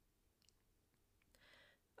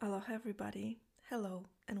Aloha everybody, hello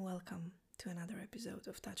and welcome to another episode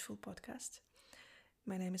of Touchful Podcast.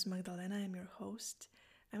 My name is Magdalena, I'm your host.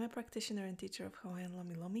 I'm a practitioner and teacher of Hawaiian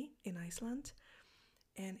lomi in Iceland,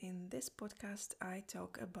 and in this podcast I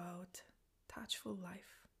talk about touchful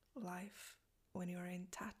life when you are in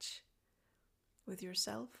touch with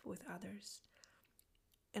yourself, with others,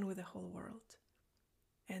 and with the whole world.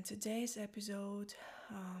 And today's episode,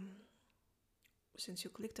 since you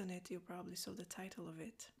clicked on it, you probably saw the title of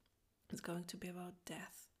it. It's going to be about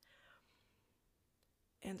death.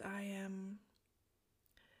 And I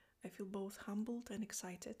feel both humbled and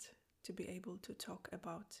excited to be able to talk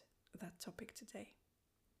about that topic today.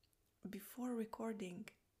 Before recording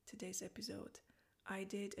today's episode, I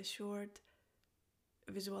did a short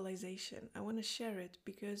visualization. I want to share it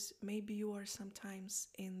because maybe you are sometimes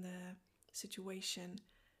in the situation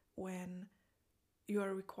when you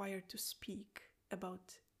are required to speak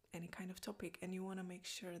about any kind of topic and you want to make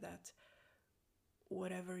sure that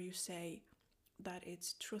whatever you say, that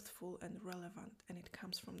it's truthful and relevant and it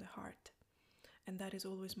comes from the heart. And that is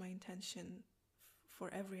always my intention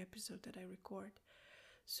for every episode that I record.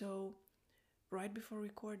 So right before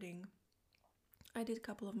recording, I did a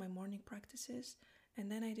couple of my morning practices,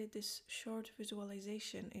 and then I did this short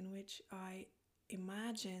visualization in which I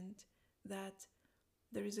imagined that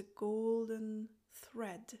there is a golden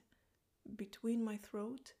thread between my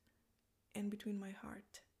throat and between my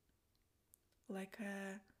heart, like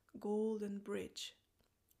a golden bridge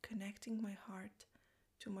connecting my heart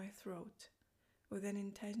to my throat, with an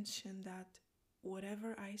intention that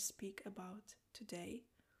whatever I speak about today,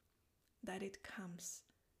 that it comes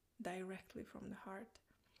directly from the heart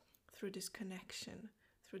through this connection,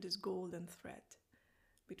 through this golden thread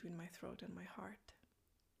between my throat and my heart.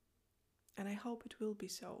 And I hope it will be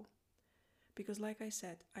so, because like I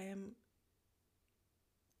said, I am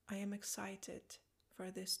excited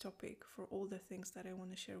for this topic, for all the things that I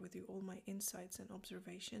want to share with you, all my insights and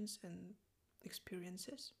observations and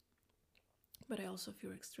experiences. But I also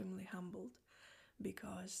feel extremely humbled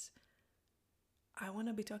because I want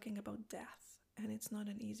to be talking about death, and it's not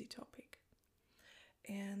an easy topic.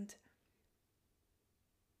 And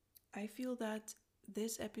I feel that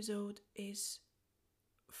this episode is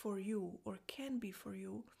for you, or can be for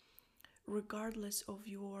you, regardless of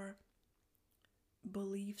your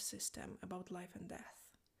belief system about life and death.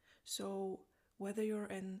 So whether you're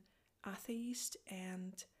an atheist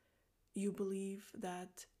and you believe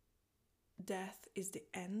that death is the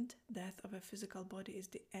end, death of a physical body is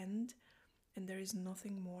the end and there is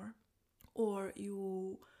nothing more, or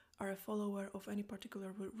you are a follower of any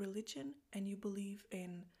particular religion and you believe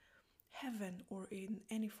in heaven or in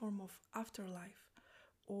any form of afterlife,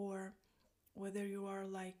 or whether you are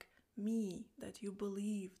like me, that you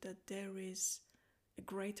believe that there is a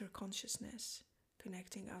greater consciousness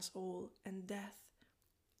connecting us all, and death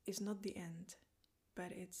is not the end,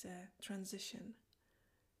 but it's a transition,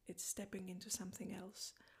 it's stepping into something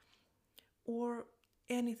else, or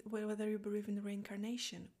whether you believe in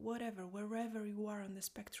reincarnation, whatever, wherever you are on the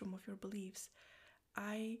spectrum of your beliefs,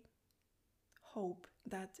 I hope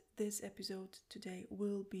that this episode today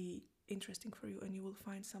will be interesting for you and you will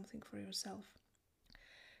find something for yourself.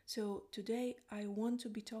 So today I want to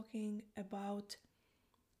be talking about,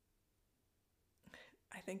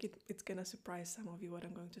 I think it's gonna surprise some of you what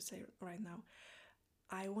I'm going to say right now.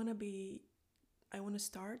 I want to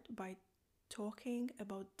start by talking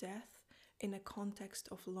about death in a context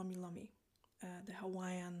of lomi, the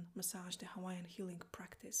Hawaiian massage, the Hawaiian healing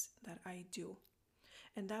practice that I do.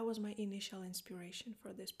 And that was my initial inspiration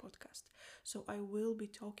for this podcast. So I will be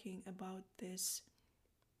talking about this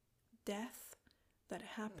death that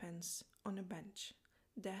happens on a bench,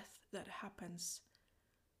 death that happens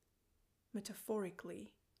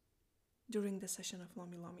metaphorically during the session of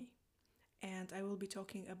lomi. And I will be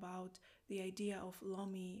talking about the idea of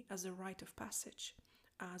lomi as a rite of passage,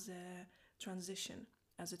 as a transition,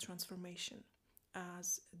 as a transformation,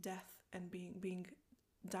 as death and being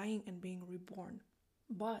dying and being reborn.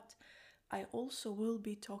 But I also will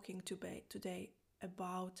be talking today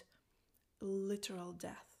about literal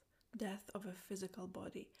death of a physical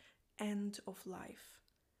body, end of life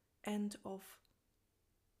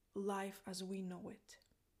as we know it.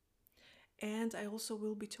 And I also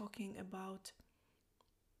will be talking about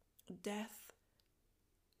death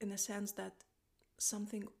in the sense that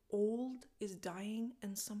something old is dying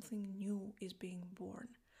and something new is being born.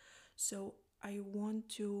 So I want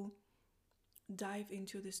to dive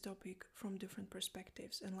into this topic from different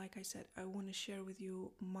perspectives. And like I said, I want to share with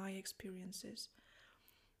you my experiences,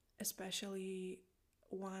 especially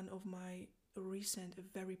one of my recent,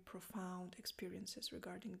 very profound experiences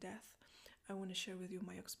regarding death. I want to share with you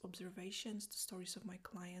my observations, the stories of my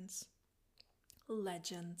clients,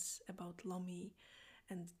 legends about lomi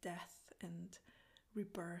and death and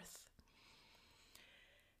rebirth.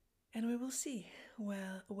 And we will see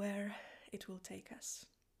where it will take us.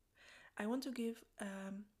 I want to give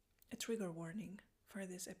a trigger warning for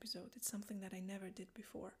this episode. It's something that I never did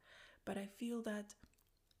before, but I feel that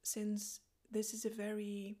since this is a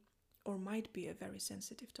very, or might be a very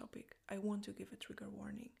sensitive topic, I want to give a trigger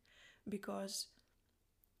warning, because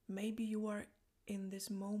maybe you are in this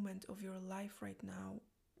moment of your life right now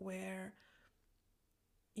where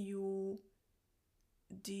you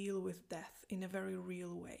deal with death in a very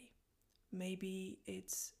real way. Maybe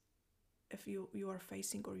it's if you are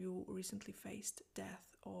facing, or you recently faced,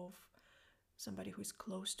 death of somebody who is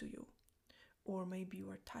close to you, or maybe you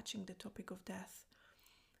are touching the topic of death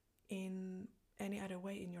in any other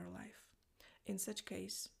way in your life. In such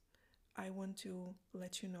case, I want to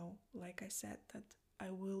let you know, like I said, that I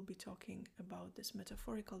will be talking about this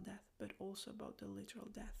metaphorical death, but also about the literal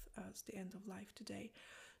death as the end of life today.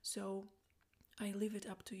 So I leave it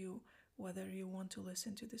up to you whether you want to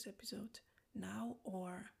listen to this episode now,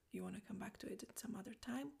 or you want to come back to it at some other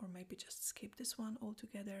time, or maybe just skip this one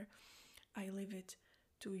altogether. I leave it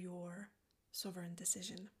to your sovereign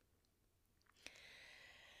decision.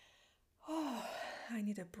 Oh, I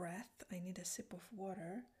need a breath. I need a sip of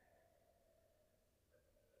water.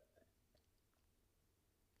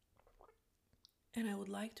 And I would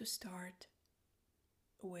like to start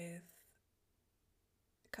with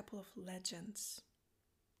a couple of legends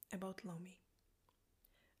about lomi.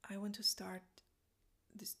 I want to start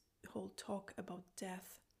this whole talk about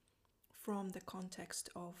death from the context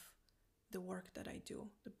of the work that I do,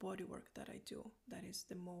 the body work that I do, that is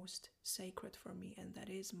the most sacred for me, and that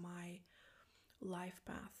is my life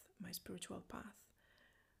path, my spiritual path.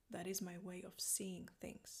 That is my way of seeing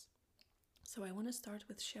things. So I want to start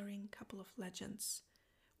with sharing a couple of legends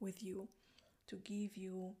with you to give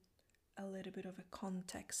you a little bit of a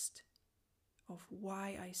context of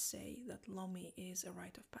why I say that lomi is a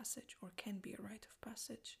rite of passage, or can be a rite of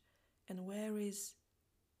passage, and where is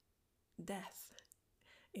death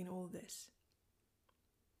in all this.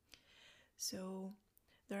 So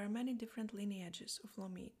there are many different lineages of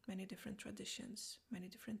lomi, many different traditions, many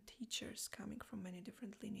different teachers coming from many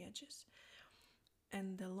different lineages.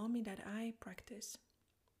 And the lomi that I practice,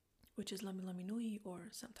 which is lomi lomi nui, or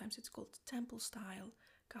sometimes it's called temple style,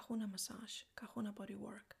 kahuna massage, kahuna body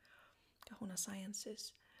work, kahuna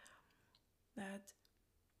sciences, that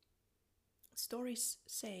stories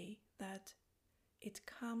say that it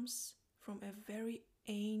comes from a very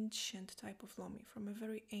ancient type of lomi, from a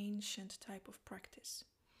very ancient type of practice.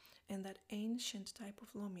 And that ancient type of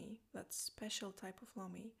lomi, that special type of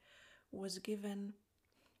lomi, was given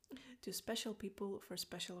to special people for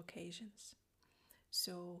special occasions.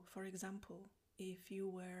 So, for example, if you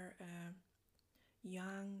were a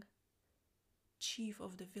young chief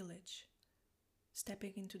of the village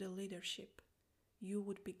stepping into the leadership, you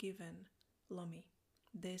would be given lomi,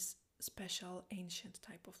 this special ancient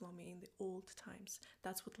type of lomi in the old times.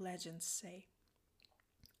 That's what legends say.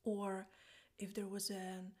 Or if there was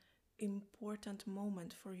an important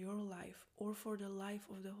moment for your life, or for the life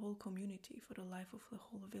of the whole community, for the life of the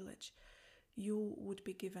whole village, you would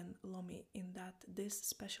be given lomi, in that this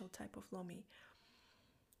special type of lomi,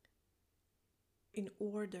 in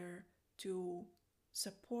order to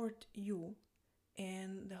support you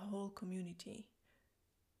and the whole community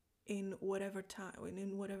in whatever time,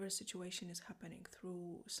 in whatever situation is happening,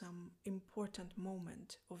 through some important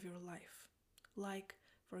moment of your life, like,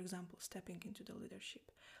 for example, stepping into the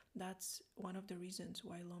leadership. That's one of the reasons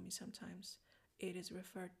why lomi sometimes it is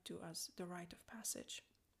referred to as the rite of passage.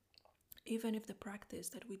 Even if the practice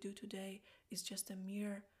that we do today is just a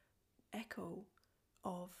mere echo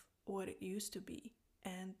of what it used to be,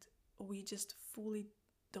 and we just fully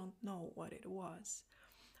don't know what it was.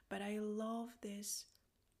 But I love this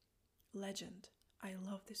legend. I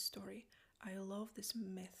love this story. I love this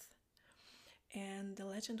myth. And the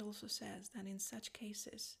legend also says that in such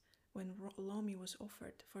cases, when lomi was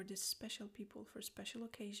offered for these special people, for special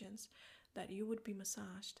occasions, that you would be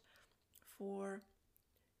massaged for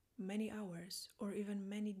many hours, or even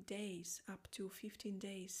many days, up to 15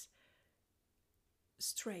 days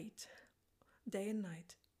straight, day and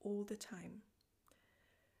night, all the time,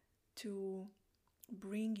 to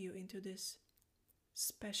bring you into this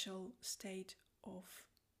special state of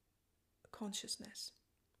consciousness,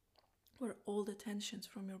 where all the tensions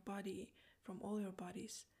from your body, from all your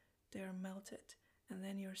bodies, they are melted, and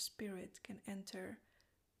then your spirit can enter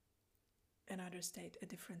another state, a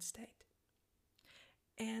different state.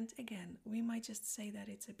 And again, we might just say that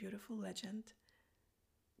it's a beautiful legend,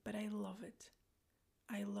 but I love it.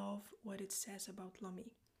 I love what it says about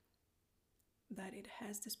lomi, that it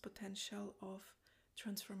has this potential of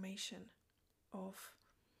transformation, of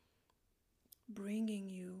bringing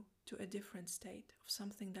you to a different state, of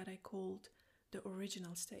something that I called the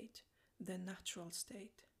original state, the natural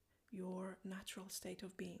state, your natural state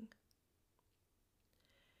of being.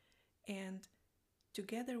 And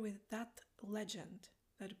together with that legend,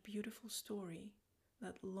 that beautiful story,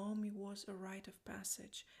 that lomi was a rite of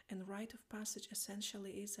passage, and rite of passage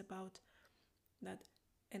essentially is about that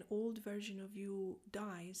an old version of you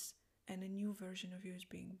dies and a new version of you is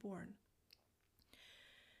being born.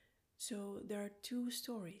 So there are two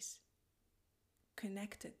stories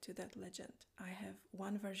connected to that legend. I have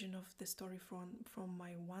one version of the story from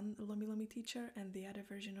my one Lomi Lomi teacher and the other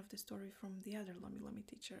version of the story from the other Lomi Lomi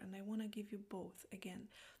teacher. And I want to give you both, again,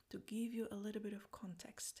 to give you a little bit of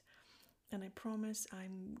context. And I promise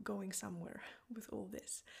I'm going somewhere with all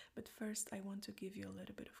this. But first, I want to give you a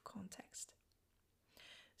little bit of context.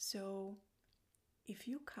 So if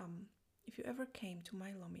you ever came to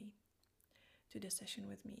my Lomi, to the session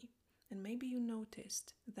with me, and maybe you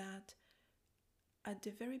noticed that at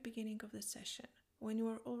the very beginning of the session, when you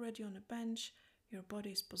are already on a bench, your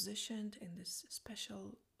body is positioned in this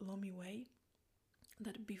special Lomi way,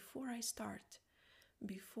 that before I start,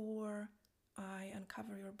 before I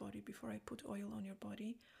uncover your body, before I put oil on your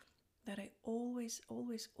body, that I always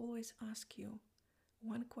ask you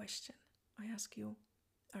one question. I ask you,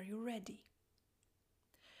 are you ready?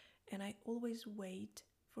 And I always wait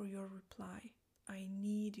for your reply. I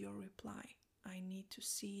need your reply. I need to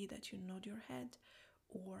see that you nod your head,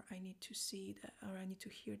 or I need to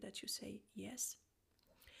hear that you say yes.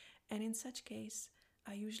 And in such case,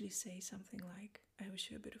 I usually say something like, I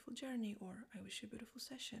wish you a beautiful journey, or I wish you a beautiful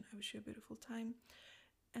session, I wish you a beautiful time.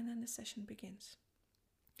 And then the session begins.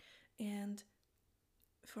 And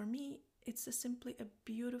for me, it's simply a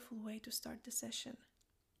beautiful way to start the session.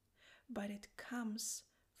 But it comes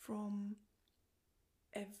from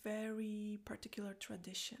a very particular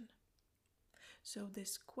tradition. So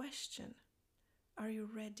this question, are you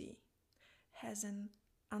ready, has an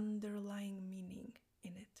underlying meaning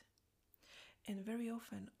in it. And very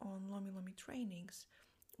often on Lomi Lomi trainings,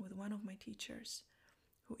 with one of my teachers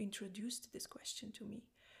who introduced this question to me,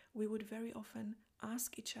 we would very often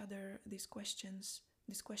ask each other this question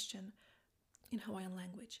in Hawaiian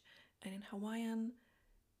language. And in Hawaiian,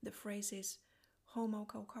 the phrase is "ho mau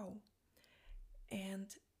kau kau." And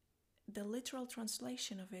the literal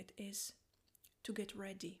translation of it is to get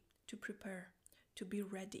ready, to prepare, to be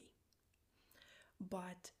ready.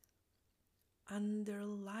 But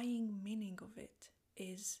underlying meaning of it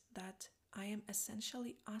is that I am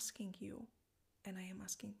essentially asking you, and I am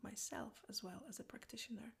asking myself as well as a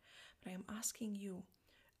practitioner, but I am asking you,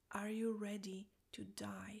 are you ready to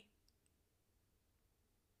die?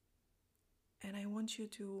 And I want you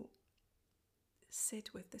to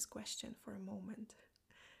sit with this question for a moment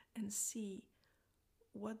and see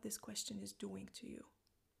what this question is doing to you.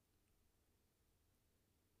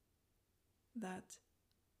 That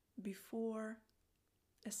before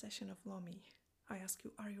a session of Lomi, I ask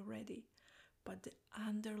you, are you ready? But the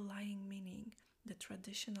underlying meaning, the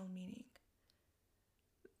traditional meaning,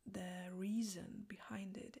 the reason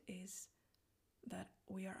behind it is that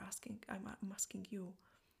I'm asking you,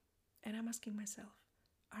 and I'm asking myself,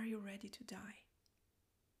 are you ready to die?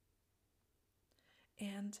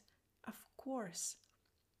 And of course,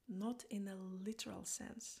 not in a literal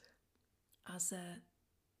sense, as an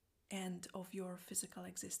end of your physical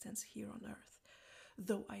existence here on earth,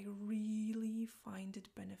 though I really find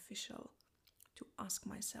it beneficial to ask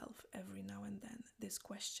myself every now and then this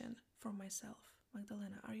question for myself.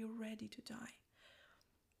 Magdalena, are you ready to die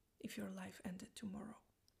if your life ended tomorrow?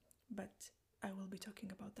 But I will be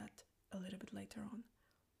talking about that a little bit later on.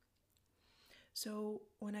 So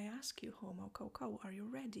when I ask you, "Ho mau kau kau," are you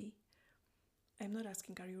ready? I'm not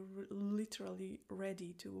asking, are you literally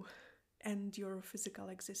ready to end your physical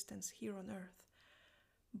existence here on earth?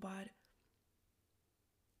 But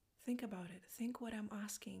think about it. Think what I'm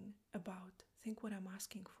asking about. Think what I'm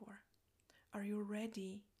asking for. Are you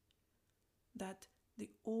ready that the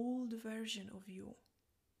old version of you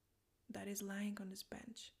that is lying on this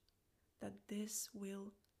bench, that this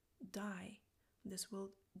will die, this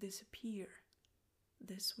will disappear,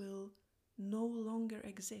 this will no longer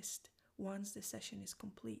exist once the session is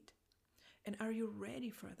complete? And are you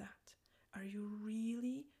ready for that? Are you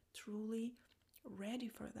really, truly ready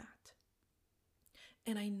for that?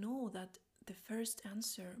 And I know that the first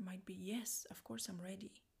answer might be, yes, of course I'm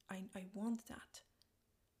ready. I want that.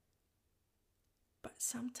 But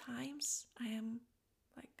sometimes I am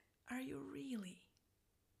like, are you really?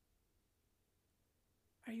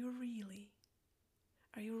 Are you really?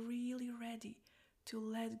 Are you really ready to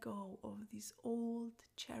let go of these old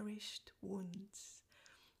cherished wounds,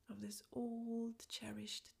 of these old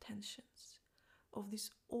cherished tensions, of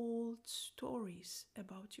these old stories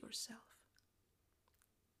about yourself?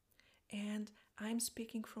 And I'm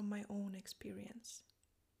speaking from my own experience.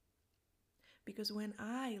 Because when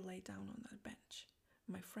I lay down on that bench,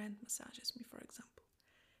 my friend massages me, for example,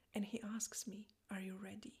 and he asks me, "Are you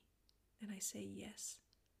ready?" And I say yes.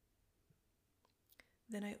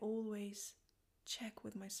 Then I always check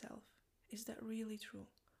with myself, is that really true?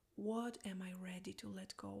 What am I ready to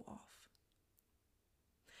let go of?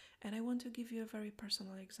 And I want to give you a very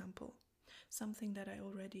personal example, something that I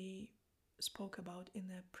already spoke about in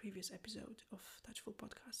the previous episode of Touchful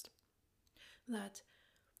Podcast, that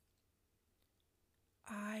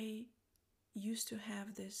I used to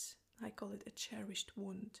have this, I call it a cherished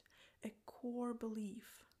wound, a core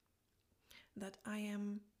belief that I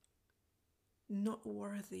am not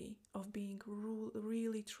worthy of being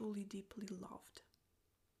really, truly, deeply loved.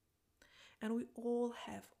 And we all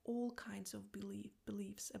have all kinds of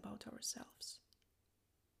beliefs about ourselves.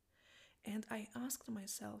 And I asked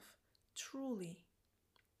myself, truly,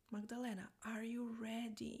 Magdalena, are you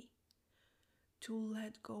ready to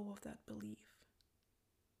let go of that belief?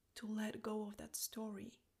 To let go of that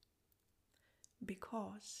story?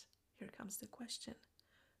 Because, here comes the question,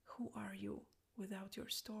 who are you without your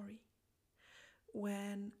story?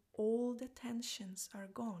 When all the tensions are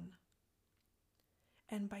gone,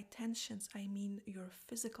 and by tensions I mean your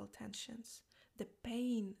physical tensions, the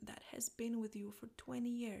pain that has been with you for 20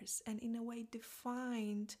 years and in a way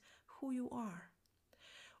defined who you are,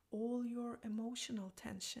 all your emotional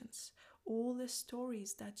tensions, all the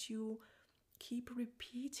stories that you keep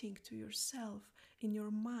repeating to yourself in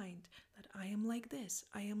your mind, that I am like this,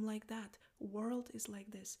 I am like that, world is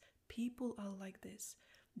like this, people are like this,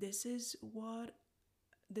 this is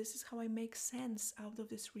how I make sense out of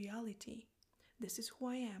this reality, this is who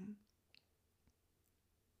I am.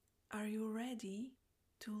 Are you ready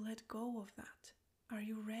to let go of that? Are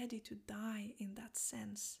you ready to die in that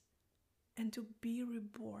sense and to be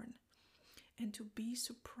reborn and to be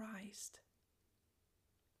surprised?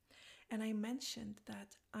 And I mentioned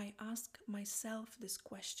that I ask myself this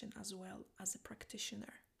question as well as a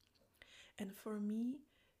practitioner. And for me,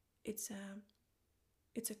 it's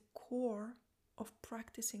a core of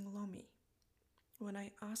practicing lomi. When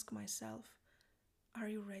I ask myself, are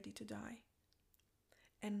you ready to die?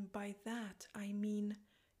 And by that, I mean,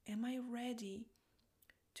 am I ready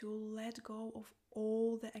to let go of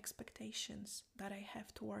all the expectations that I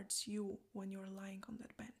have towards you when you're lying on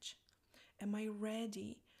that bench? Am I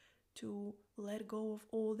ready to let go of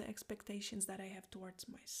all the expectations that I have towards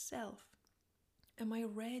myself? Am I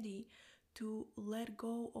ready to let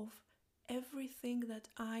go of everything that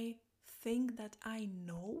I think that I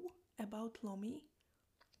know about Lomi?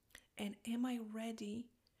 And am I ready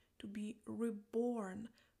to be reborn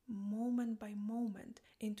moment by moment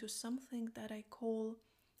into something that I call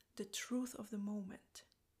the truth of the moment?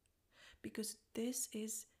 Because this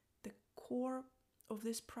is the core of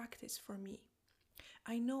this practice for me.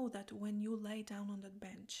 I know that when you lay down on that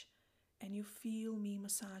bench and you feel me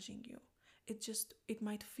massaging you, it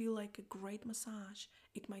might feel like a great massage.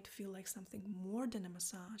 It might feel like something more than a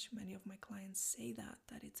massage. Many of my clients say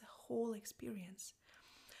that it's a whole experience.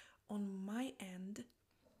 On my end,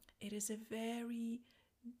 it is a very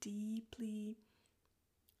deeply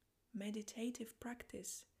meditative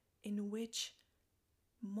practice in which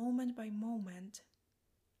moment by moment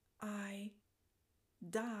I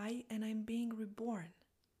die and I'm being reborn,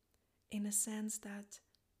 in a sense that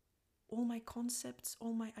all my concepts,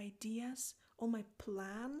 all my ideas, all my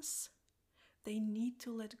plans, they need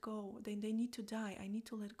to let go. They need to die. I need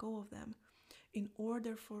to let go of them in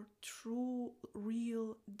order for true,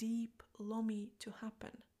 real, deep Lomi to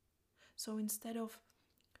happen. So instead of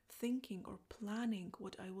thinking or planning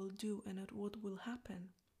what I will do and what will happen,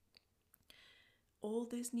 all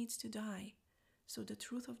this needs to die so the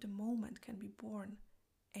truth of the moment can be born,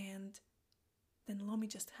 and then Lomi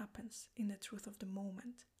just happens in the truth of the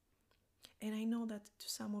moment. And I know that to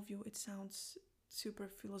some of you it sounds super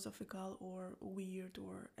philosophical or weird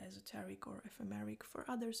or esoteric or ephemeric. For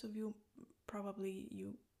others of you, probably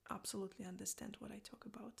you absolutely understand what I talk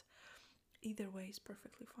about. Either way is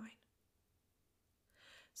perfectly fine.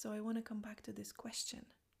 So I want to come back to this question.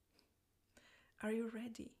 Are you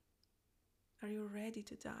ready? Are you ready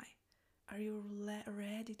to die? Are you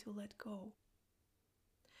ready to let go?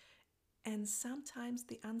 And sometimes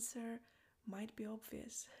the answer might be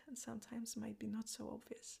obvious and sometimes might be not so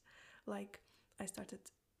obvious. Like I started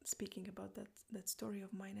speaking about that story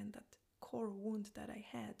of mine and that core wound that I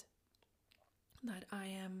had, that I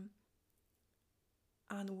am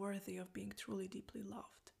unworthy of being truly deeply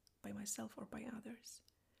loved by myself or by others.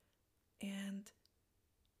 And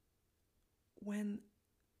when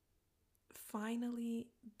finally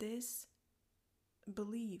this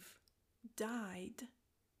belief died,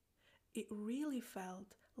 it really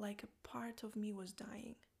felt like a part of me was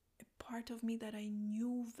dying, a part of me that I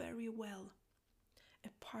knew very well, a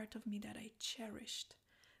part of me that I cherished,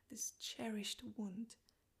 this cherished wound,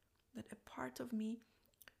 that a part of me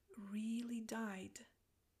really died.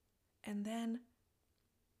 And then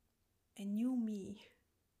a new me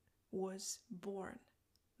was born,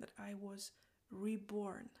 that I was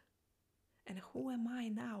reborn. And who am I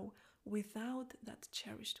now without that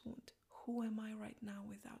cherished wound? Who am I right now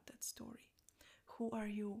without that story? Who are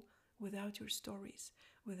you without your stories,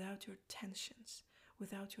 without your tensions,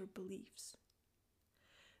 without your beliefs?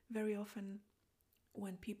 Very often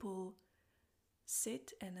when people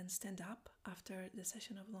sit and then stand up after the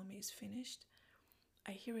session of Lomi is finished,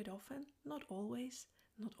 I hear it often, not always,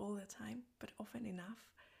 not all the time, but often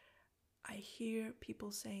enough. I hear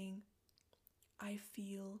people saying, I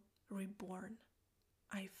feel reborn.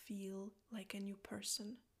 I feel like a new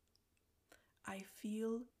person. I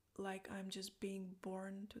feel like I'm just being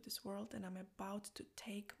born to this world and I'm about to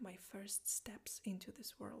take my first steps into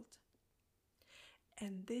this world.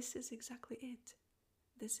 And this is exactly it.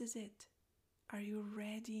 This is it. Are you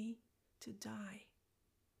ready to die?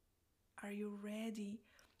 Are you ready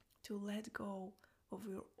to let go of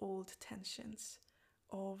your old tensions,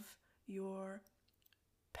 of your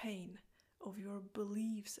pain, of your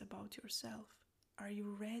beliefs about yourself? Are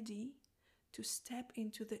you ready to step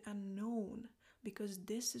into the unknown? Because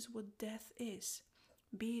this is what death is.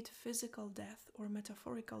 Be it physical death or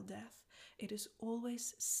metaphorical death, it is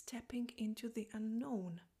always stepping into the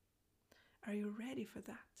unknown. Are you ready for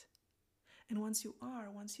that? And once you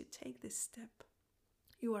take this step,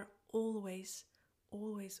 you are always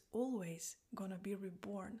gonna be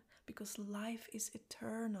reborn, because life is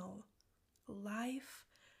eternal. Life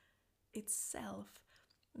itself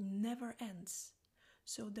never ends.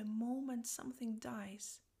 So the moment something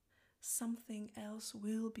dies, something else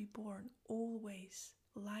will be born, always.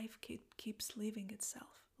 Life keeps living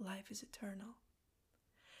itself. Life is eternal.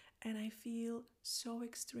 And I feel so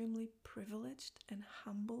extremely privileged and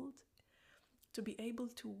humbled to be able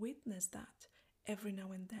to witness that every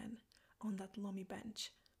now and then on that Lomi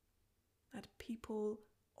bench. That people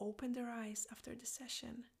open their eyes after the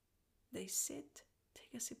session, they sit,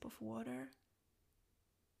 take a sip of water,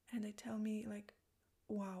 and they tell me like,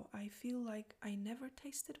 wow, I feel like I never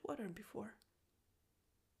tasted water before.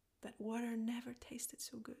 That water never tasted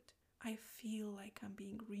so good. I feel like I'm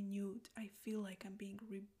being renewed. I feel like I'm being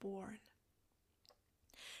reborn.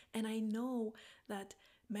 And I know that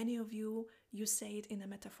many of you say it in a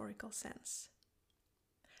metaphorical sense.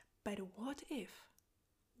 But what if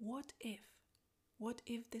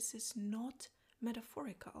this is not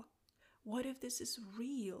metaphorical? What if this is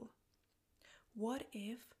real? What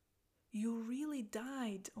if you really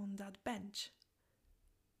died on that bench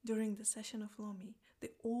during the session of Lomi?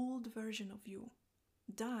 The old version of you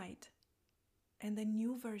died, and the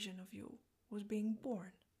new version of you was being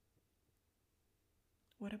born.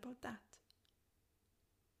 What about that?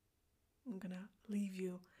 I'm gonna leave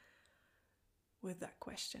you with that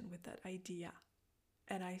question, with that idea.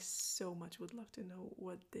 And I so much would love to know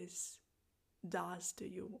what this does to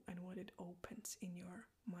you and what it opens in your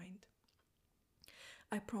mind.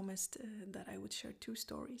 I promised that I would share 2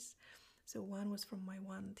 stories. So one was from my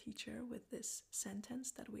one teacher with this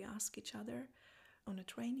sentence that we ask each other on a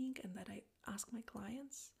training and that I ask my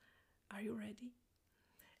clients, are you ready?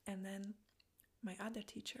 And then my other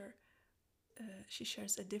teacher, she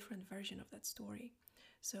shares a different version of that story.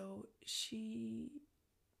 So she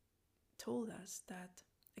told us that,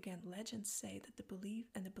 again, legends say that the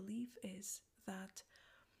belief is that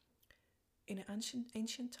in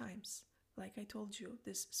ancient times, like I told you,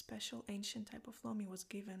 this special ancient type of Lomi was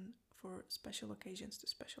given for special occasions to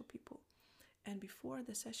special people. And before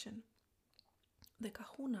the session, the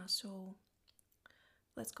kahuna, so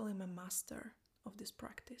let's call him a master of this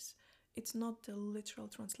practice. It's not the literal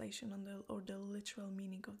translation or the literal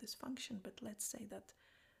meaning of this function, but let's say that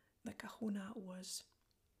the kahuna was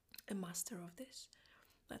a master of this.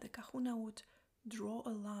 That the kahuna would draw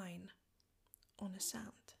a line on a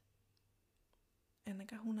sand. And the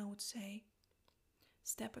kahuna would say,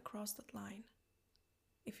 step across that line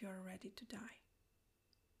if you are ready to die.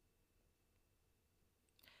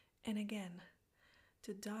 And again,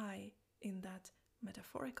 to die in that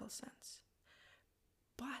metaphorical sense.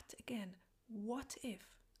 But again, what if?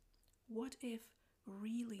 What if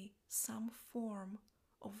really some form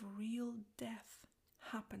of real death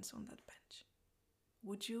happens on that bench?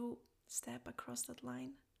 Would you step across that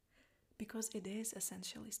line? Because it is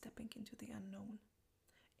essentially stepping into the unknown.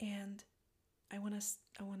 And I want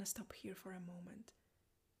to stop here for a moment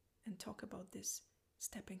and talk about this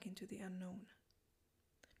stepping into the unknown.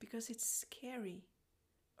 Because it's scary,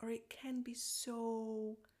 or it can be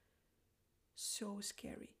so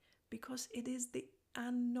scary, because it is the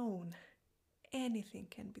unknown. Anything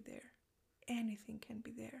can be there. Anything can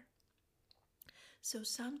be there. So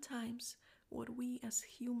sometimes what we as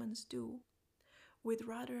humans do, we'd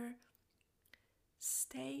rather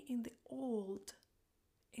stay in the old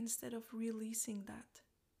instead of releasing that,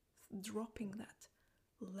 dropping that,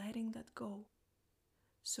 letting that go,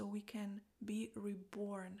 so we can be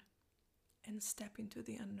reborn and step into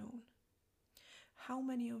the unknown. How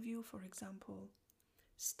many of you, for example,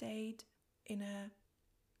 stayed in a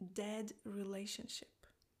dead relationship,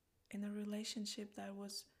 in a relationship that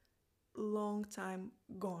was long time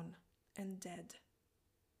gone and dead?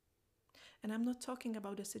 And I'm not talking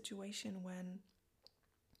about a situation when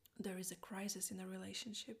there is a crisis in a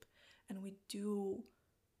relationship and we do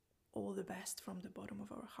all the best from the bottom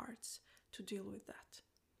of our hearts to deal with that.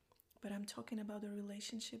 But I'm talking about a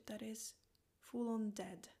relationship that is full on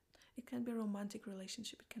dead. It can be a romantic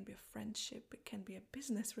relationship, it can be a friendship, it can be a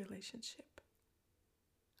business relationship.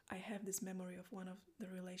 I have this memory of one of the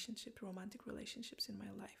romantic relationships in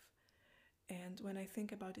my life. And when I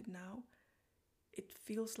think about it now, it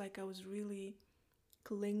feels like I was really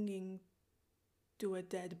clinging to a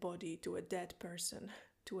dead body, to a dead person,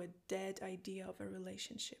 to a dead idea of a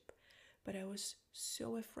relationship. But I was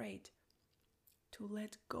so afraid to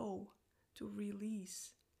let go, to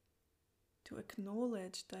release, to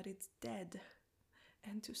acknowledge that it's dead,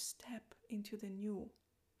 and to step into the new,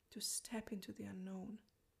 to step into the unknown.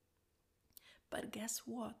 But guess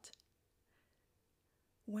what?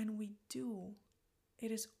 When we do,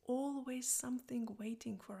 it is always something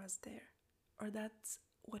waiting for us there. Or that's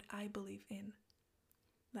what I believe in.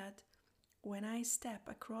 That when I step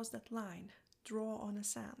across that line, draw on a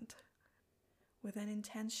sand, with an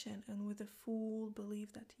intention and with a full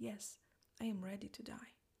belief that yes, I am ready to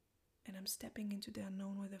die. And I'm stepping into the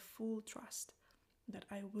unknown with a full trust that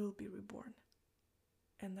I will be reborn.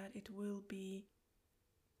 And that it will be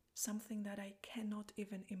something that I cannot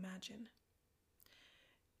even imagine.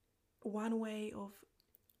 One way of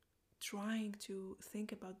trying to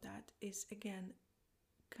think about that is, again,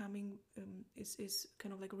 is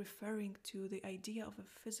kind of like referring to the idea of a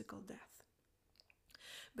physical death.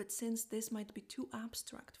 But since this might be too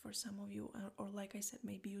abstract for some of you, or like I said,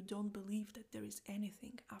 maybe you don't believe that there is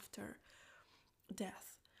anything after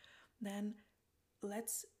death, then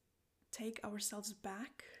let's take ourselves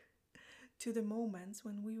back to the moments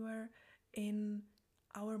when we were in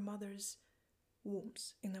our mother's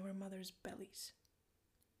wombs, in our mother's bellies.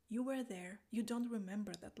 You were there, you don't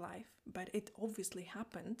remember that life, but it obviously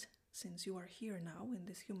happened. Since you are here now in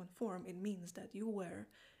this human form, it means that you were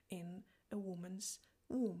in a woman's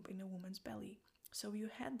womb, in a woman's belly. So you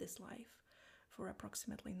had this life for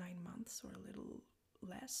approximately 9 months or a little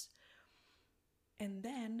less. And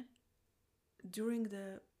then during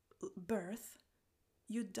the birth,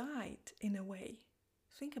 you died in a way.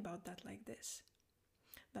 Think about that like this.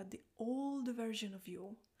 That the old version of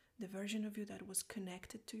you, the version of you that was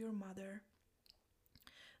connected to your mother,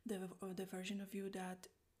 the version of you that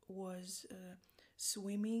was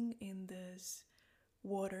swimming in these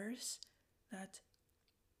waters, that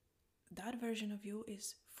version of you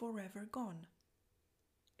is forever gone.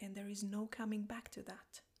 And there is no coming back to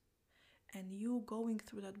that. And you going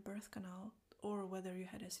through that birth canal, or whether you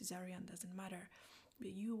had a cesarean, doesn't matter,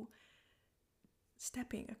 but you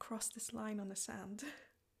stepping across this line on the sand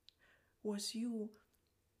was you,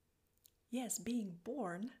 yes, being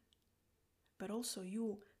born, but also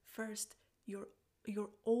you first, your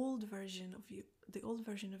old version of you, the old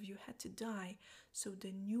version of you had to die so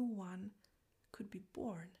the new one could be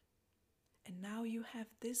born. And now you have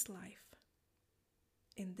this life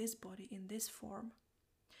in this body, in this form,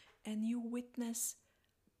 and you witness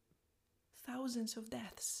thousands of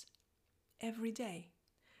deaths every day.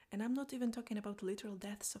 And I'm not even talking about literal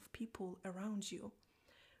deaths of people around you,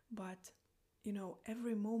 but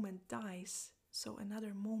every moment dies, so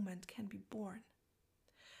another moment can be born.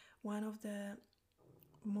 One of the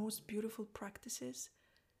most beautiful practices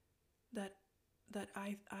that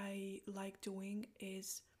I like doing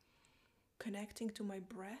is connecting to my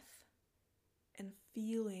breath and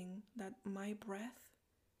feeling that my breath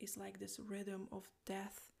is like this rhythm of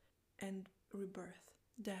death and rebirth,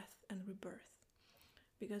 death and rebirth.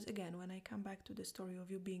 Because again, when I come back to the story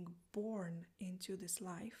of you being born into this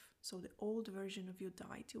life, so the old version of you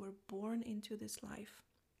died, you were born into this life,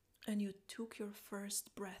 and you took your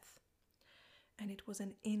first breath, and it was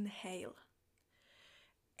an inhale.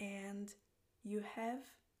 And you have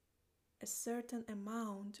a certain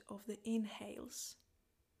amount of the inhales.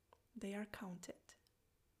 They are counted,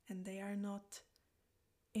 and they are not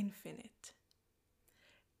infinite.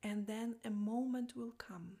 And then a moment will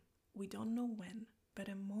come, we don't know when, but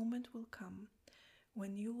a moment will come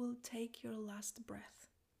when you will take your last breath,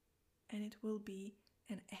 and it will be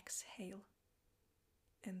an exhale.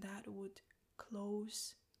 And that would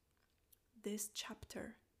close this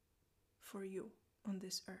chapter for you on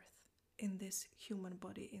this earth, in this human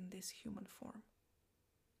body, in this human form.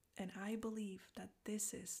 And I believe that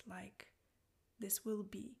this will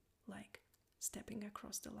be like stepping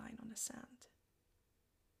across the line on the sand,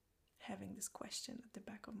 having this question at the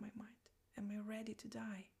back of my mind. Am I ready to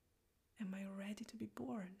die? Am I ready to be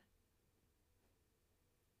born?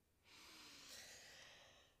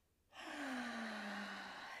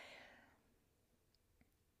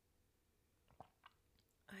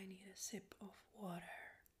 I need a sip of water.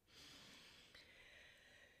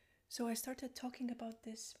 So I started talking about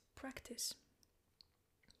this practice,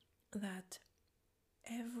 that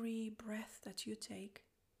every breath that you take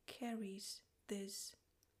carries this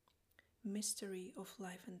mystery of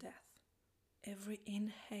life and death. Every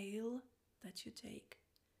inhale that you take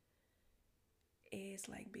is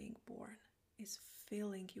like being born, is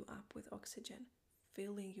filling you up with oxygen,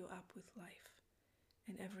 filling you up with life.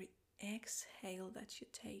 And every exhale that you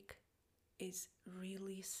take is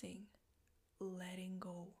releasing, letting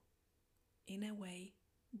go, in a way,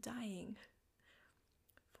 dying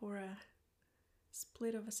for a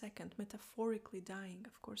split of a second, metaphorically dying.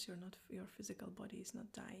 Of course, your physical body is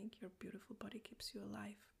not dying, your beautiful body keeps you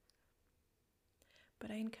alive. But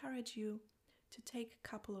I encourage you to take a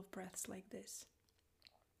couple of breaths like this.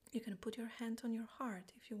 You can put your hand on your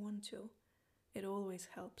heart if you want to. It always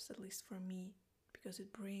helps, at least for me, because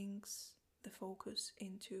it brings the focus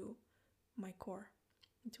into my core,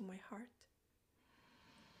 into my heart.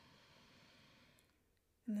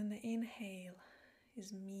 And then the inhale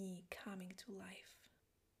is me coming to life.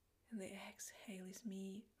 And the exhale is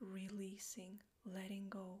me releasing, letting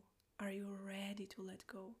go. Are you ready to let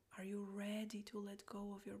go? Are you ready to let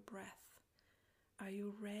go of your breath? Are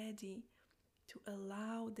you ready to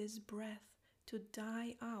allow this breath to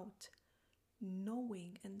die out,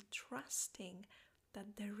 knowing and trusting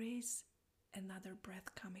that there is another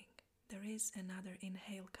breath coming? There is another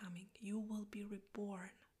inhale coming. You will be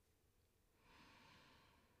reborn.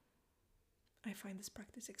 I find this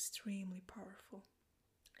practice extremely powerful.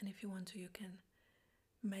 And if you want to, you can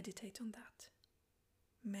meditate on that.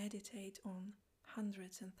 Meditate on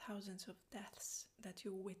hundreds and thousands of deaths that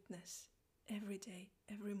you witness every day,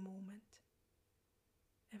 every moment.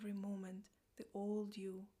 Every moment, the old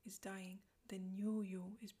you is dying, the new you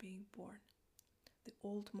is being born. The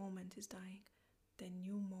old moment is dying, the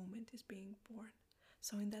new moment is being born.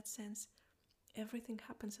 So in that sense, everything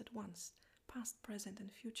happens at once. Past, present,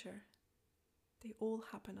 and future, they all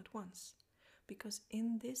happen at once. Because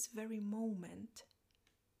in this very moment,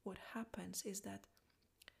 what happens is that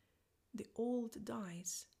the old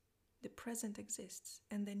dies, the present exists,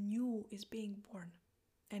 and the new is being born.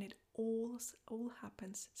 And it all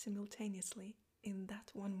happens simultaneously in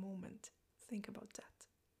that one moment. Think about that.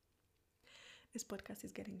 This podcast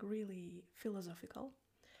is getting really philosophical,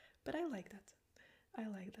 but I like that. I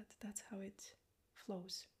like that. That's how it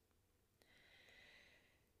flows.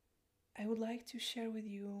 I would like to share with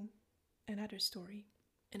you another story,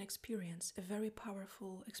 an experience, a very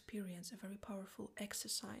powerful experience, a very powerful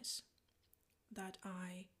exercise that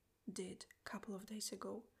I did a couple of days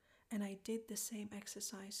ago. And I did the same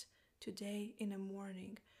exercise today in the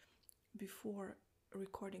morning before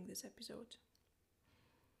recording this episode.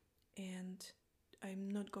 And I'm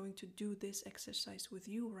not going to do this exercise with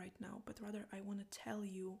you right now, but rather I want to tell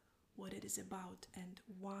you what it is about and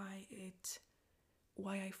why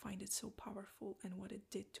I find it so powerful and what it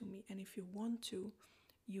did to me. And if you want to,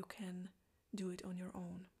 you can do it on your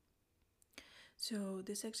own. So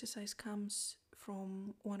this exercise comes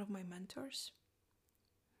from one of my mentors,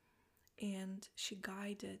 and she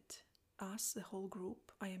guided us, the whole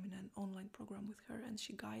group. I am in an online program with her, and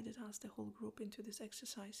she guided us, the whole group, into this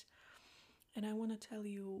exercise. And I want to tell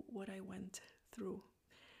you what I went through.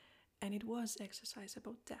 And it was exercise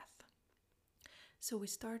about death. So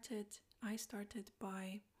I started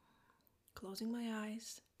by closing my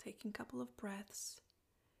eyes, taking a couple of breaths,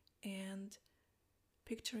 and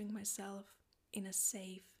picturing myself in a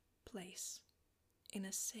safe place, in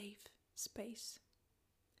a safe space.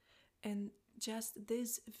 And just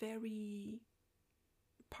this very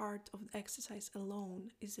part of the exercise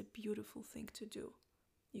alone is a beautiful thing to do.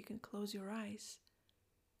 You can close your eyes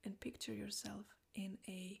and picture yourself in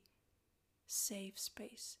a safe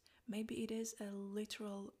space. Maybe it is a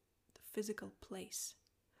literal physical place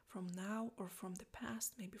from now or from the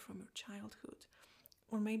past, maybe from your childhood,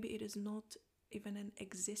 or maybe it is not even an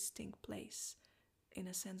existing place in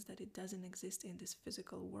a sense that it doesn't exist in this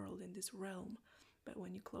physical world, in this realm. But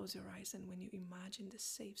when you close your eyes and when you imagine this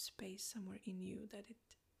safe space somewhere in you, that it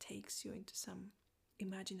takes you into some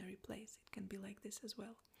imaginary place, it can be like this as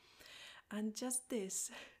well. And just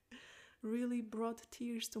this really brought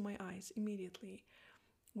tears to my eyes immediately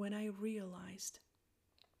when I realized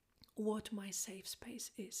what my safe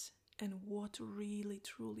space is and what really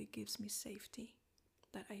truly gives me safety.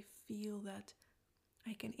 That I feel that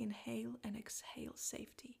I can inhale and exhale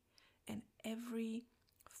safety, and every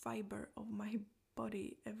fiber of my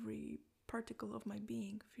body, every particle of my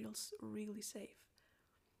being feels really safe.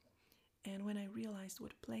 And when I realized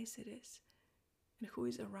what place it is and who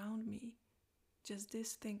is around me, just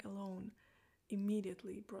this thing alone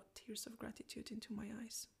immediately brought tears of gratitude into my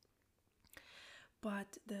eyes.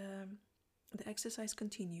 But the exercise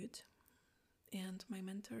continued, and my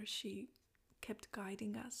mentor, she kept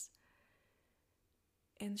guiding us.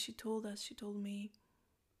 And she told me,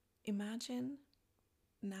 imagine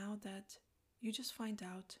now that you just find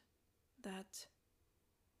out that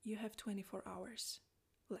you have 24 hours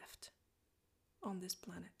left on this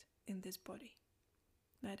planet, in this body.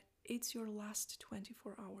 That it's your last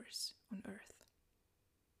 24 hours on Earth.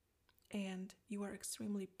 And you are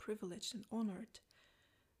extremely privileged and honored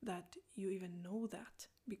that you even know that,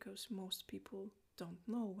 because most people don't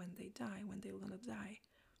know when they die, when they're gonna die.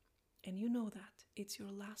 And you know that it's your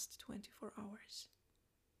last 24 hours.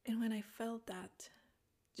 And when I felt that,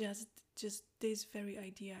 just this very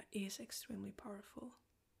idea is extremely powerful.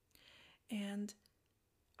 And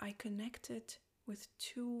I connected with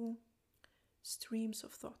two streams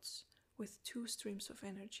of thoughts, with two streams of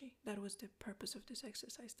energy. That was the purpose of this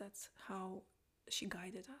exercise. That's how she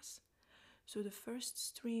guided us. So the first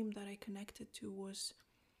stream that I connected to was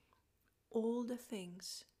all the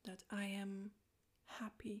things that I am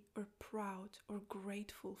happy or proud or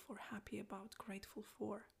grateful for, grateful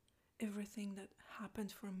for. Everything that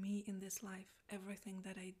happened for me in this life, everything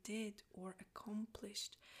that I did or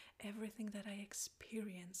accomplished, everything that I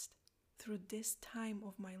experienced through this time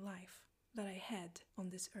of my life that I had on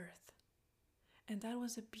this earth. And that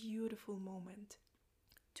was a beautiful moment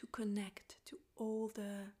to connect to all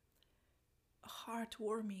the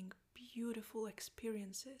heartwarming, beautiful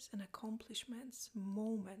experiences and accomplishments,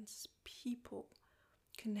 moments, people,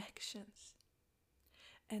 connections.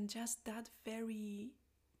 And just that very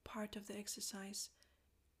part of the exercise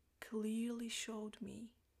clearly showed me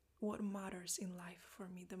what matters in life for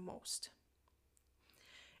me the most.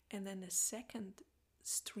 And then the second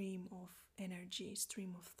stream of energy,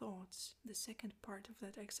 stream of thoughts, the second part of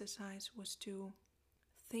that exercise was to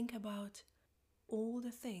think about all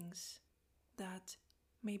the things that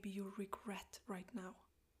maybe you regret right now,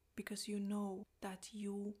 because you know that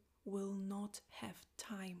you will not have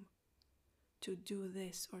time to do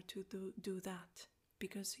this or to do that,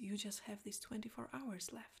 because you just have these 24 hours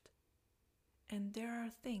left. And there are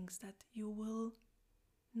things that you will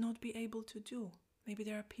not be able to do. Maybe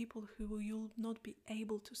there are people who you'll not be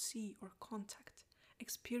able to see or contact,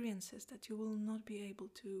 experiences that you will not be able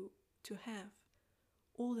to have,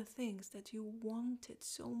 all the things that you wanted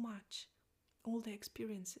so much, all the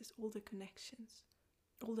experiences, all the connections,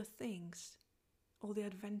 all the things, all the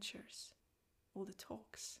adventures, all the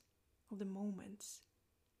talks, all the moments,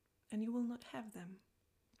 and you will not have them.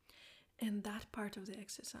 And that part of the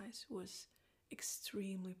exercise was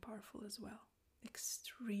extremely powerful as well,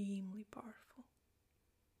 extremely powerful.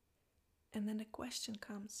 And then the question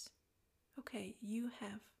comes, okay, you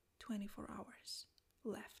have 24 hours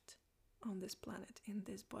left on this planet, in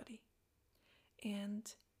this body,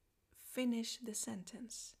 and finish the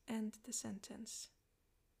sentence, end the sentence,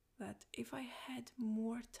 that if I had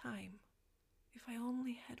more time, if I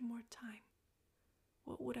only had more time,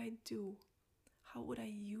 what would I do? How would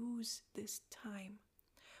I use this time?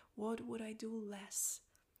 What would I do less?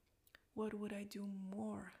 What would I do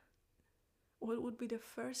more? What would be the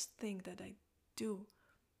first thing that I do,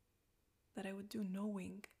 that I would do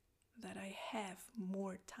knowing that I have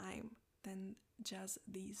more time than just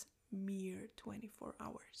these mere 24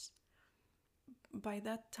 hours? By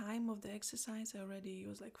that time of the exercise, I already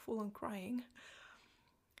was like full on crying,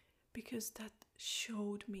 because that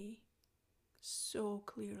showed me so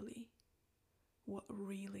clearly what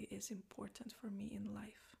really is important for me in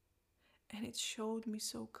life. And it showed me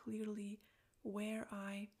so clearly where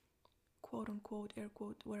I, quote unquote, air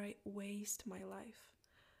quote, where I waste my life.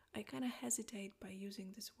 I kind of hesitate by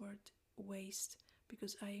using this word waste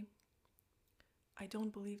because I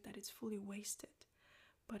don't believe that it's fully wasted,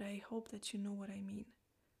 but I hope that you know what I mean.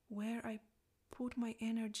 Where I put my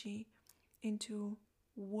energy into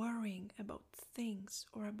worrying about things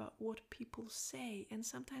or about what people say, and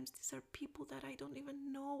sometimes these are people that I don't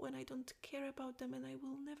even know and I don't care about them and I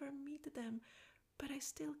will never meet them, but I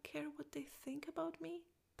still care what they think about me.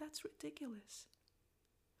 That's ridiculous.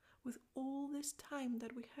 With all this time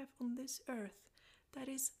that we have on this earth that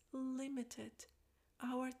is limited,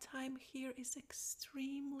 our time here is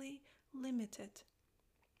extremely limited.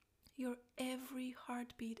 Your every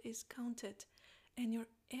heartbeat is counted and your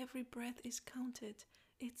every breath is counted.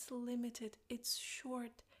 It's limited, it's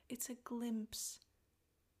short, it's a glimpse.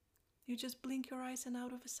 You just blink your eyes and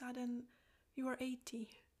out of a sudden you are 80.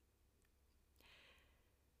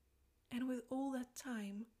 And with all that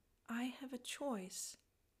time, I have a choice.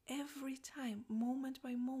 Every time, moment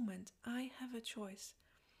by moment, I have a choice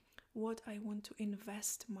what I want to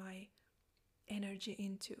invest my energy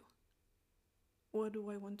into. What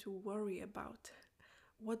do I want to worry about?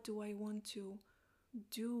 What do I want to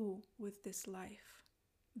do with this life?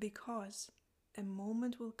 Because a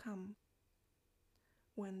moment will come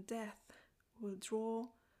when death will draw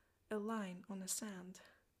a line on the sand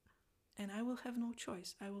and I will have no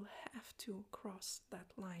choice. I will have to cross that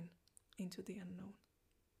line into the unknown.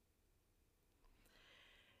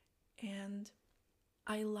 And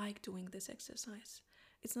I like doing this exercise.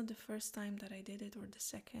 It's not the first time that I did it or the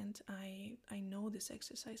second. I know this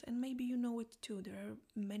exercise, and maybe you know it too. There are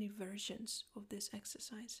many versions of this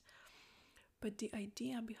exercise. But the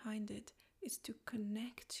idea behind it is to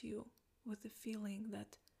connect you with the feeling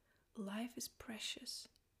that life is precious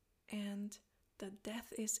and that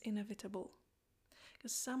death is inevitable.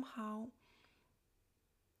 Because somehow,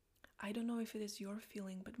 I don't know if it is your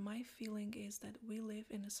feeling, but my feeling is that we live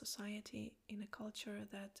in a society, in a culture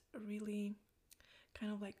that really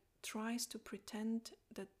kind of like tries to pretend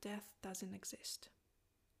that death doesn't exist.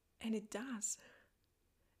 And it does.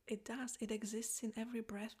 It does. It exists in every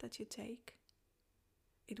breath that you take.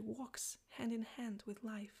 It walks hand in hand with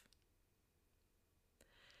life.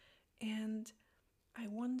 And I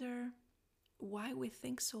wonder why we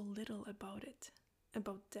think so little about it,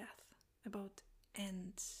 about death, about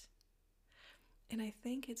ends. And I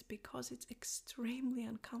think it's because it's extremely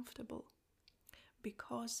uncomfortable,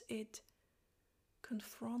 because it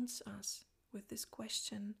confronts us with this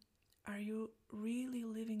question: are you really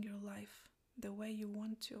living your life the way you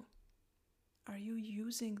want to? Are you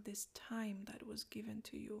using this time that was given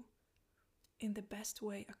to you in the best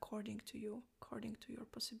way according to you, according to your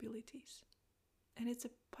possibilities? And it's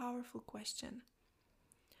a powerful question.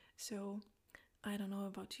 So I don't know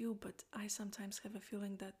about you, but I sometimes have a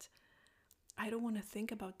feeling that I don't want to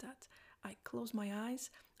think about that. I close my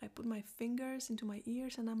eyes, I put my fingers into my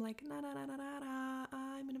ears, and I'm like, na na na na na na,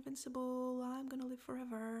 I'm invincible, I'm gonna live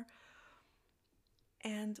forever.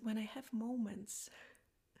 And when I have moments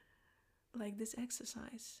like this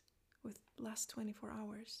exercise with last 24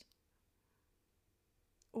 hours,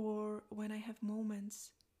 or when I have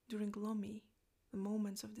moments during lomi, the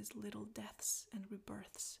moments of these little deaths and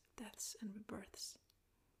rebirths,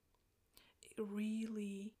 it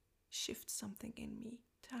really shifts something in me,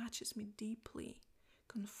 touches me deeply,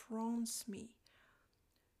 confronts me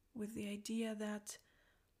with the idea that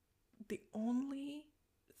the only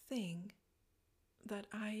thing that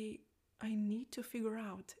I need to figure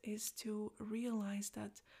out is to realize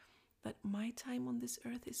that my time on this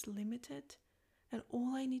earth is limited, and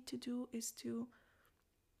all I need to do is to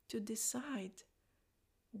decide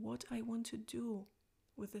what I want to do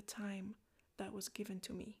with the time that was given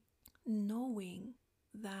to me, knowing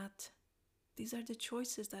that these are the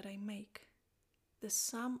choices that I make. The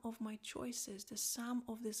sum of my choices, the sum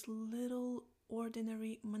of these little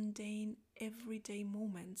ordinary, mundane, everyday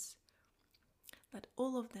moments, that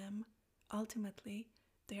all of them, ultimately,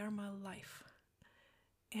 they are my life.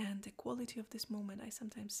 And the quality of this moment, I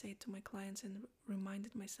sometimes say it to my clients and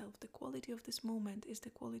reminded myself, the quality of this moment is the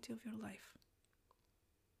quality of your life.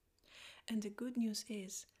 And the good news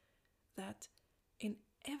is that in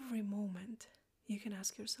every moment, you can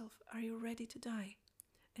ask yourself, are you ready to die?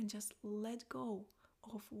 And just let go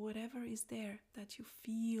of whatever is there that you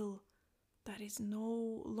feel that is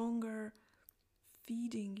no longer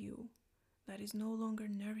feeding you, that is no longer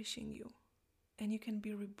nourishing you. And you can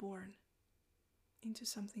be reborn into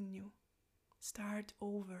something new. Start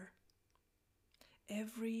over.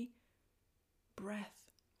 Every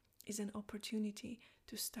breath is an opportunity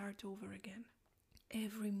to start over again.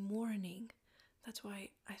 Every morning, that's why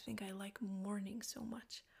I think I like morning so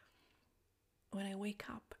much. When I wake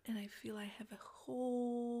up and I feel I have a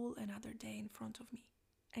whole another day in front of me.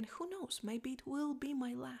 And who knows, maybe it will be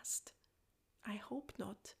my last. I hope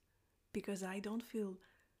not, because I don't feel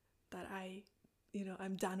that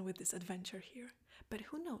I'm done with this adventure here. But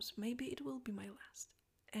who knows, maybe it will be my last.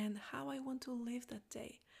 And how I want to live that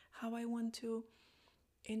day, how I want to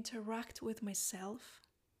interact with myself,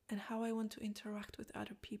 and how I want to interact with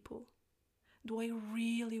other people. Do I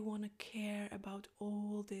really want to care about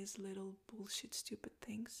all these little bullshit stupid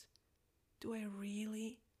things? Do I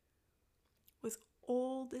really? With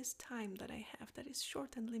all this time that I have that is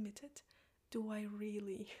short and limited, do I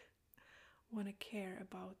really want to care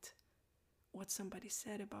about what somebody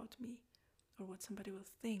said about me, or what somebody will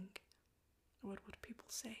think, or what would people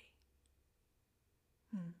say?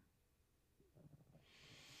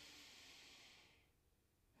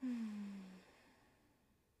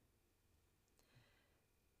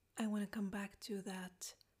 I want to come back to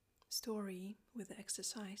that story with the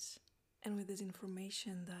exercise and with this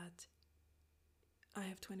information that I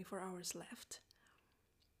have 24 hours left,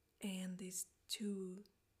 and these two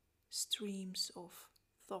streams of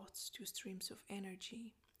thoughts, two streams of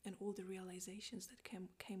energy, and all the realizations that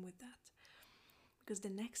came with that. Because the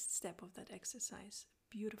next step of that exercise,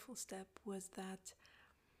 beautiful step, was that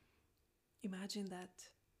imagine that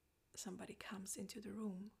somebody comes into the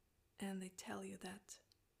room and they tell you that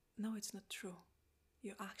no, it's not true.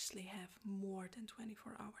 You actually have more than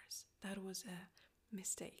 24 hours. That was a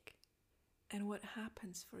mistake. And what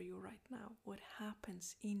happens for you right now? What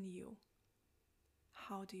happens in you?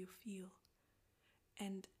 How do you feel?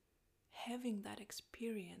 And having that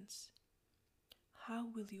experience, how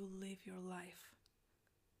will you live your life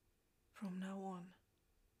from now on?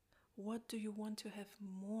 What do you want to have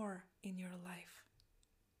more in your life?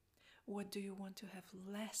 What do you want to have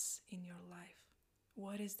less in your life?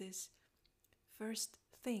 What is this first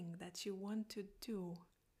thing that you want to do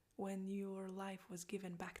when your life was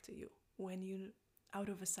given back to you? When you out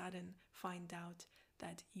of a sudden find out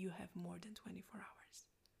that you have more than 24 hours?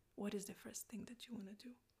 What is the first thing that you want to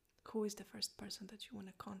do? Who is the first person that you want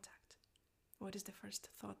to contact? What is the first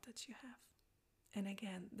thought that you have? And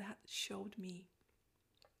again, that showed me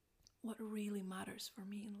what really matters for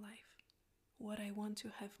me in life. What I want to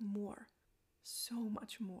have more, so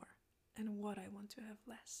much more, and what I want to have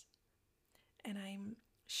less. And I'm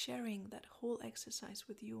sharing that whole exercise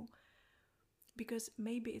with you because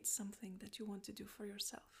maybe it's something that you want to do for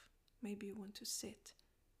yourself. Maybe you want to sit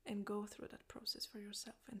and go through that process for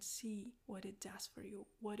yourself and see what it does for you,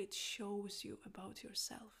 what it shows you about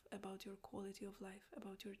yourself, about your quality of life,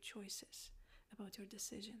 about your choices, about your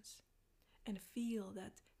decisions. And feel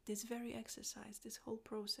that this very exercise, this whole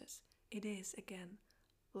process, it is again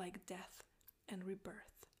like death and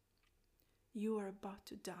rebirth. You are about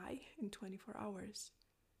to die in 24 hours,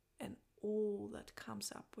 and all that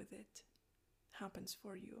comes up with it happens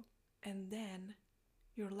for you. And then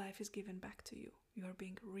your life is given back to you. You are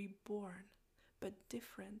being reborn, but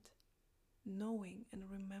different, knowing and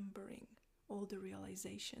remembering all the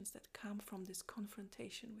realizations that come from this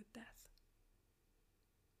confrontation with death.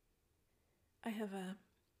 I have a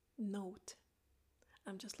note.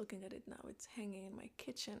 I'm just looking at it now. It's hanging in my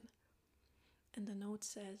kitchen. And the note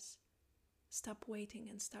says, "Stop waiting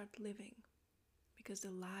and start living, because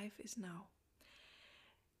the life is now."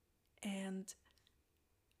 And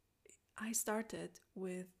I started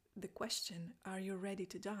with the question, are you ready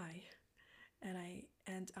to die? And I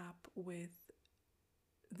end up with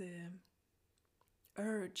the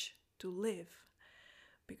urge to live,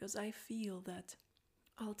 because I feel that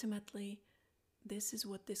ultimately this is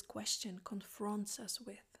what this question confronts us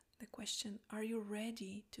with. The question, are you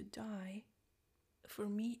ready to die? For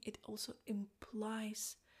me, it also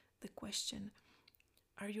implies the question,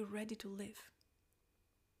 are you ready to live?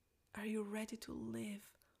 Are you ready to live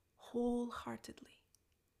wholeheartedly?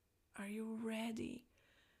 Are you ready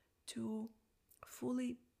to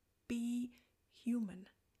fully be human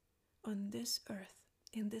on this earth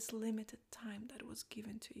in this limited time that was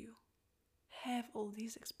given to you? Have all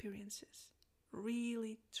these experiences.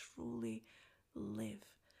 Really, truly live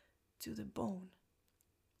to the bone.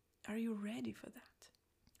 Are you ready for that?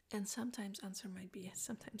 And sometimes answer might be yes,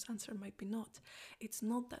 sometimes answer might be not. It's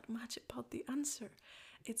not that much about the answer.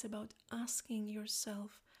 It's about asking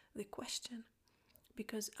yourself the question.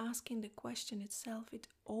 Because asking the question itself, it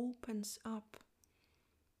opens up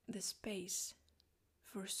the space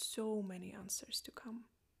for so many answers to come.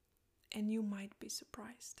 And you might be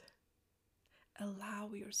surprised.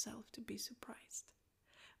 Allow yourself to be surprised.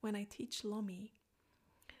 When I teach lomi,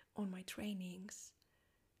 on my trainings,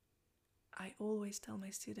 I always tell my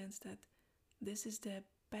students that this is the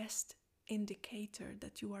best indicator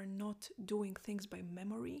that you are not doing things by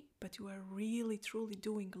memory, but you are really truly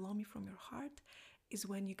doing lomi from your heart, is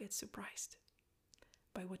when you get surprised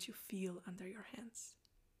by what you feel under your hands,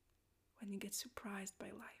 when you get surprised by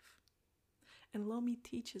life. And lomi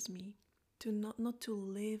teaches me to not to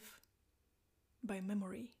live by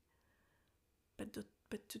memory, but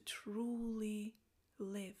to truly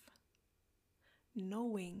live,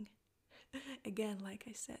 knowing, again, like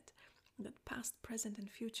I said, that past, present, and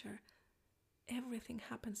future, everything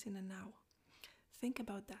happens in a now. Think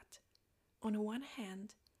about that. On the one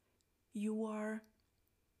hand, you are,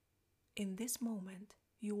 in this moment,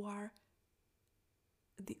 you are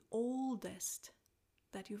the oldest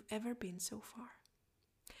that you've ever been so far.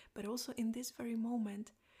 But also in this very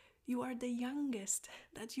moment, you are the youngest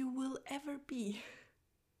that you will ever be.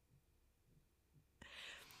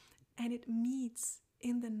 And it meets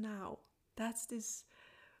in the now. That's this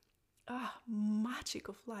magic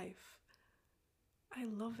of life. I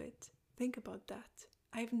love it. Think about that.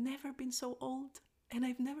 I've never been so old and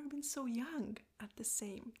I've never been so young at the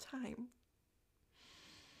same time.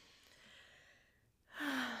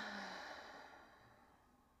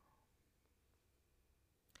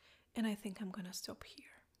 And I think I'm gonna stop here.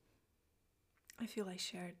 I feel I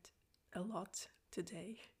shared a lot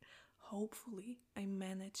today. Hopefully, I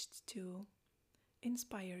managed to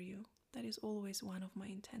inspire you. That is always one of my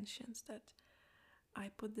intentions, that I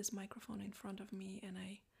put this microphone in front of me and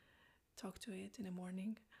I talk to it in the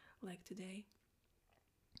morning, like today,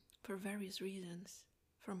 for various reasons.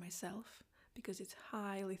 For myself, because it's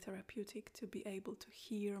highly therapeutic to be able to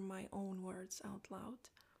hear my own words out loud.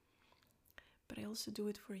 But I also do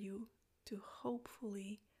it for you, to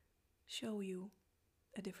hopefully show you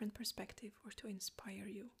a different perspective or to inspire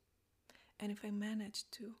you. And if I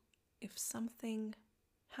managed to, if something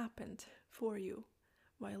happened for you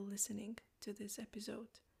while listening to this episode,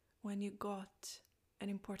 when you got an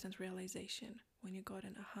important realization, when you got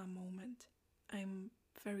an aha moment, I'm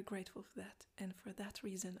very grateful for that. And for that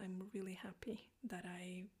reason, I'm really happy that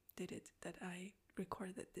I did it, that I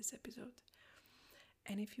recorded this episode.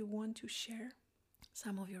 And if you want to share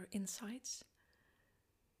some of your insights,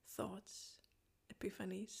 thoughts,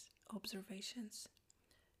 epiphanies, observations,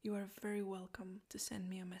 you are very welcome to send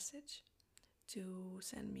me a message, to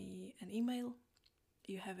send me an email.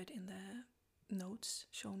 You have it in the notes,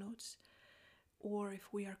 show notes. Or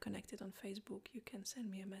if we are connected on Facebook, you can send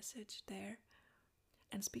me a message there.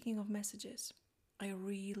 And speaking of messages, I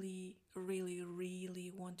really, really,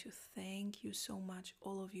 really want to thank you so much,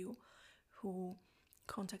 all of you who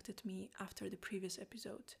contacted me after the previous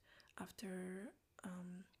episode, after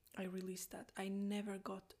I released that. I never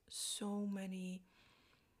got so many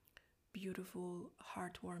beautiful,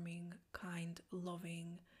 heartwarming, kind,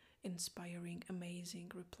 loving, inspiring,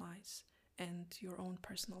 amazing replies and your own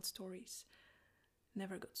personal stories.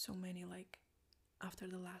 Never got so many like after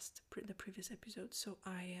the previous episode, so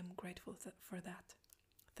I am grateful for that.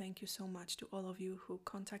 Thank you so much to all of you who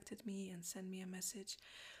contacted me and sent me a message.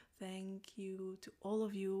 Thank you to all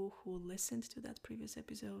of you who listened to that previous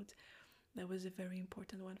episode. That was a very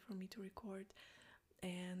important one for me to record.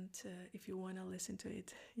 And if you want to listen to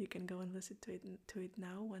it, you can go and listen to it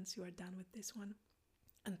now once you are done with this one.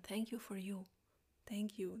 And thank you for you.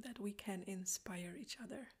 Thank you that we can inspire each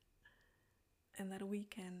other and that we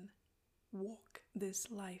can walk this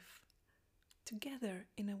life together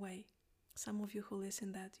in a way. Some of you who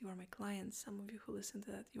listen to that, you are my clients. Some of you who listen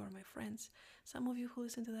to that, you are my friends. Some of you who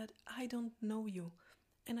listen to that, I don't know you,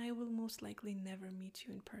 and I will most likely never meet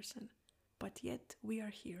you in person. But yet we are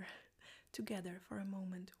here together for a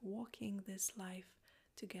moment, walking this life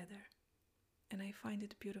together. And I find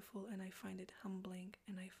it beautiful, and I find it humbling,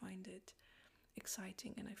 and I find it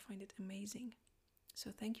exciting, and I find it amazing.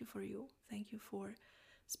 So thank you for you. Thank you for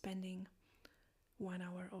spending 1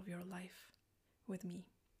 hour of your life with me.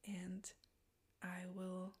 And I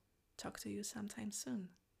will talk to you sometime soon.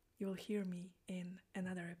 You will hear me in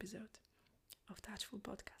another episode of Touchful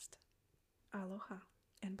Podcast. Aloha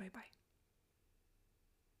and bye-bye.